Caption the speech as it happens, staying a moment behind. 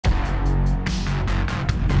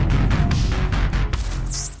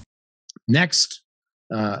Next,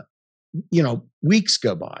 weeks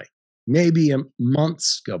go by, maybe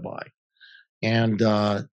months go by. And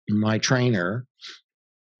my trainer,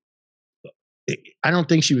 I don't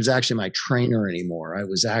think she was actually my trainer anymore. I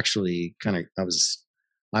was actually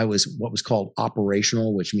I was what was called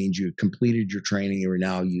operational, which means you completed your training. They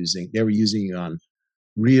were using you on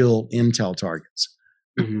real intel targets.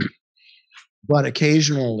 Mm-hmm. But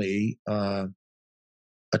occasionally, a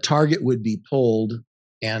target would be pulled,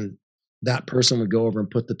 and that person would go over and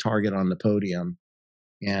put the target on the podium,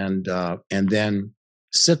 and then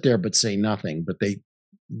sit there but say nothing. But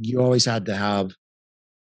you always had to have,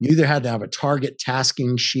 you either had to have a target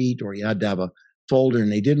tasking sheet or you had to have a folder,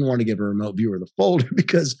 and they didn't want to give a remote viewer the folder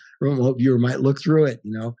because a remote viewer might look through it,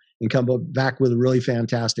 and come back with a really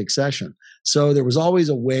fantastic session. So there was always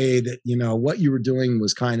a way that, what you were doing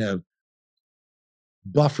was kind of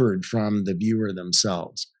buffered from the viewer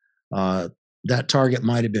themselves. That target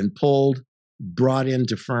might have been pulled, brought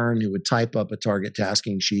into Fern, who would type up a target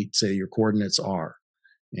tasking sheet, say your coordinates are,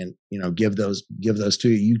 and give those to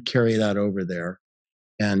you. You'd carry that over there,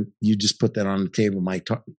 and you just put that on the table.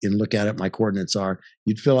 And look at it. My coordinates are.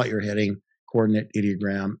 You'd fill out your heading, coordinate,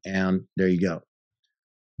 ideogram, and there you go.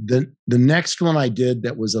 The next one I did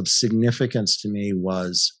that was of significance to me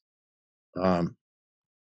was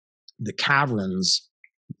the caverns,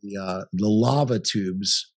 the lava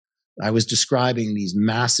tubes. I was describing these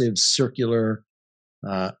massive circular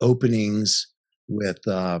openings with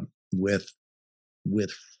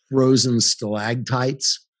frozen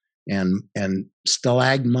stalactites and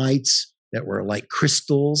stalagmites that were like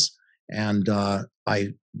crystals. And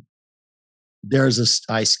I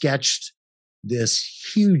sketched this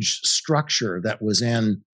huge structure that was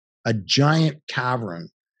in a giant cavern,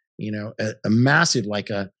 a massive, like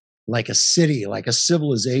a city, like a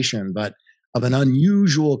civilization, but of an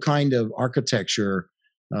unusual kind of architecture.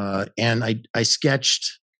 And I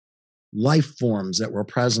sketched life forms that were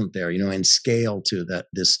present there, in scale to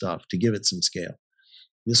this stuff, to give it some scale.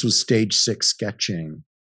 This was stage 6 sketching.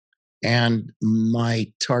 And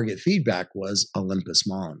my target feedback was Olympus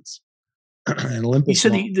Mons. And Olympus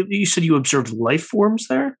you said you observed life forms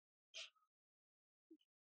there?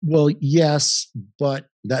 Well, yes, but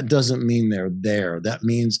that doesn't mean they're there. That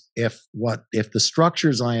means if the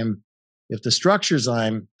structures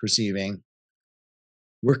I'm perceiving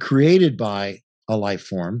were created by a life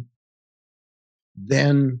form,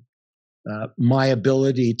 then my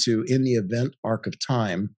ability to, in the event arc of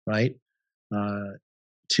time, right,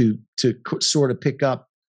 to sort of pick up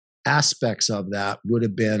aspects of that would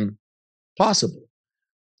have been possible.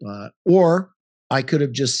 Or I could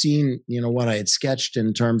have just seen, what I had sketched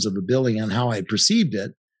in terms of a building and how I had perceived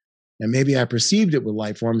it. And maybe I perceived it with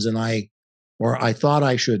life forms and I thought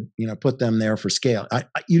I should, put them there for scale.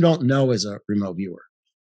 You don't know as a remote viewer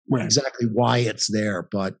exactly why it's there,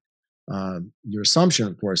 but your assumption,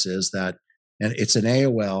 of course, is that, and it's an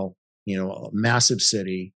AOL, a massive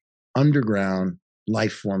city, underground,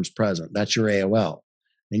 life forms present. That's your AOL.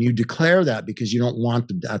 And you declare that because you don't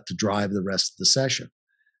want that to drive the rest of the session.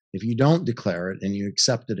 If you don't declare it and you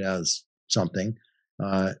accept it as something,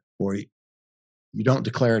 or you don't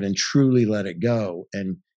declare it and truly let it go,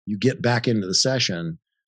 and you get back into the session,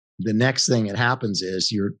 the next thing that happens is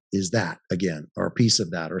that again, or a piece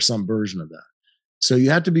of that, or some version of that. So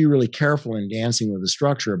you have to be really careful in dancing with the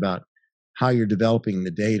structure about how you're developing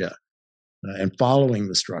the data and following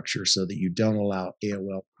the structure so that you don't allow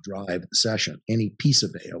AOL to drive the session, any piece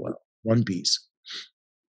of AOL, one piece.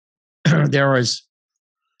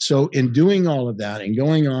 So in doing all of that and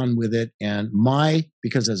going on with it, and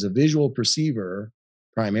because as a visual perceiver,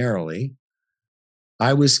 primarily,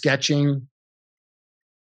 I was sketching,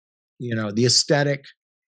 the aesthetic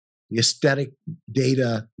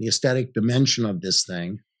data, the aesthetic dimension of this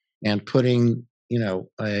thing, and putting,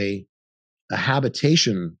 a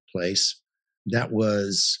habitation place that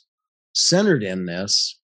was centered in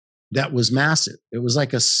this, that was massive. It was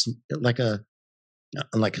like a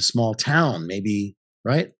small town, maybe,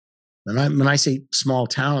 right? And when I say small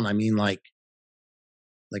town, I mean like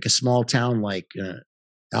a small town like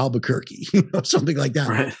Albuquerque, something like that.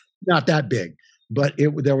 Right. Not that big, but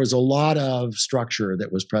there was a lot of structure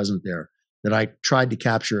that was present there that I tried to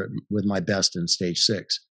capture it with my best in stage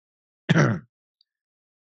 6.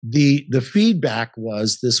 The feedback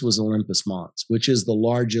was this was Olympus Mons, which is the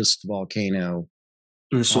largest volcano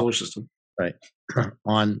in the solar system, right,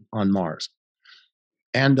 on Mars.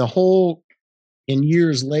 And in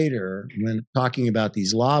years later, when talking about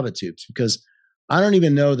these lava tubes, because I don't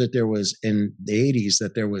even know that there was in the 80s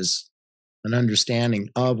that there was an understanding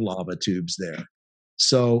of lava tubes there.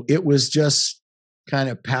 So it was just kind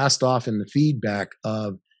of passed off in the feedback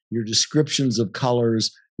of your descriptions of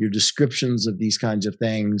colors, your descriptions of these kinds of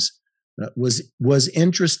things was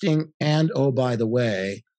interesting. And oh, by the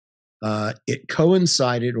way, it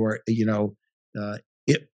coincided, or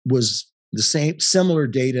it was the same similar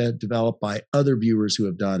data developed by other viewers who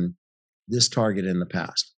have done this target in the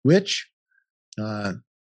past, which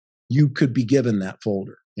you could be given that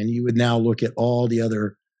folder, and you would now look at all the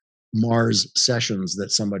other Mars sessions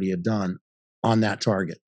that somebody had done on that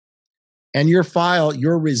target. And your file,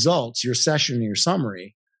 your results, your session, your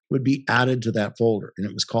summary would be added to that folder, and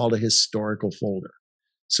it was called a historical folder.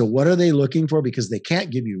 So what are they looking for? Because they can't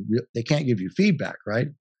give you feedback, right?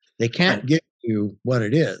 They can't give you what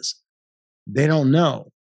it is. They don't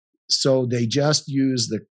know. So they just use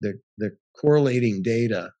the correlating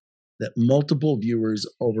data that multiple viewers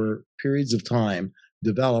over periods of time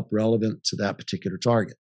develop relevant to that particular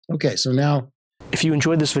target. Okay, so now, if you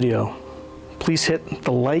enjoyed this video, please hit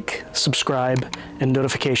the like, subscribe, and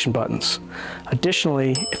notification buttons.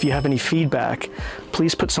 Additionally, if you have any feedback,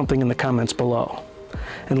 please put something in the comments below.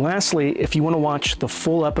 And lastly, if you want to watch the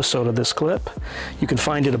full episode of this clip, you can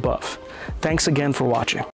find it above. Thanks again for watching.